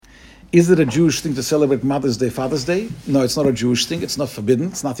Is it a Jewish thing to celebrate Mother's Day, Father's Day? No, it's not a Jewish thing. It's not forbidden.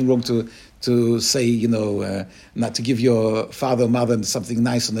 It's nothing wrong to say, not to give your father or mother something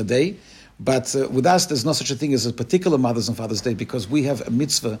nice on the day. But with us, there's no such a thing as a particular Mother's and Father's Day, because we have a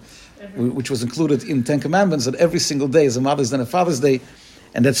mitzvah, which was included in 10 Commandments, that every single day is a Mother's Day and a Father's Day,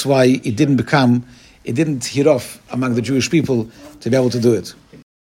 and that's why it didn't hit off among the Jewish people to be able to do it.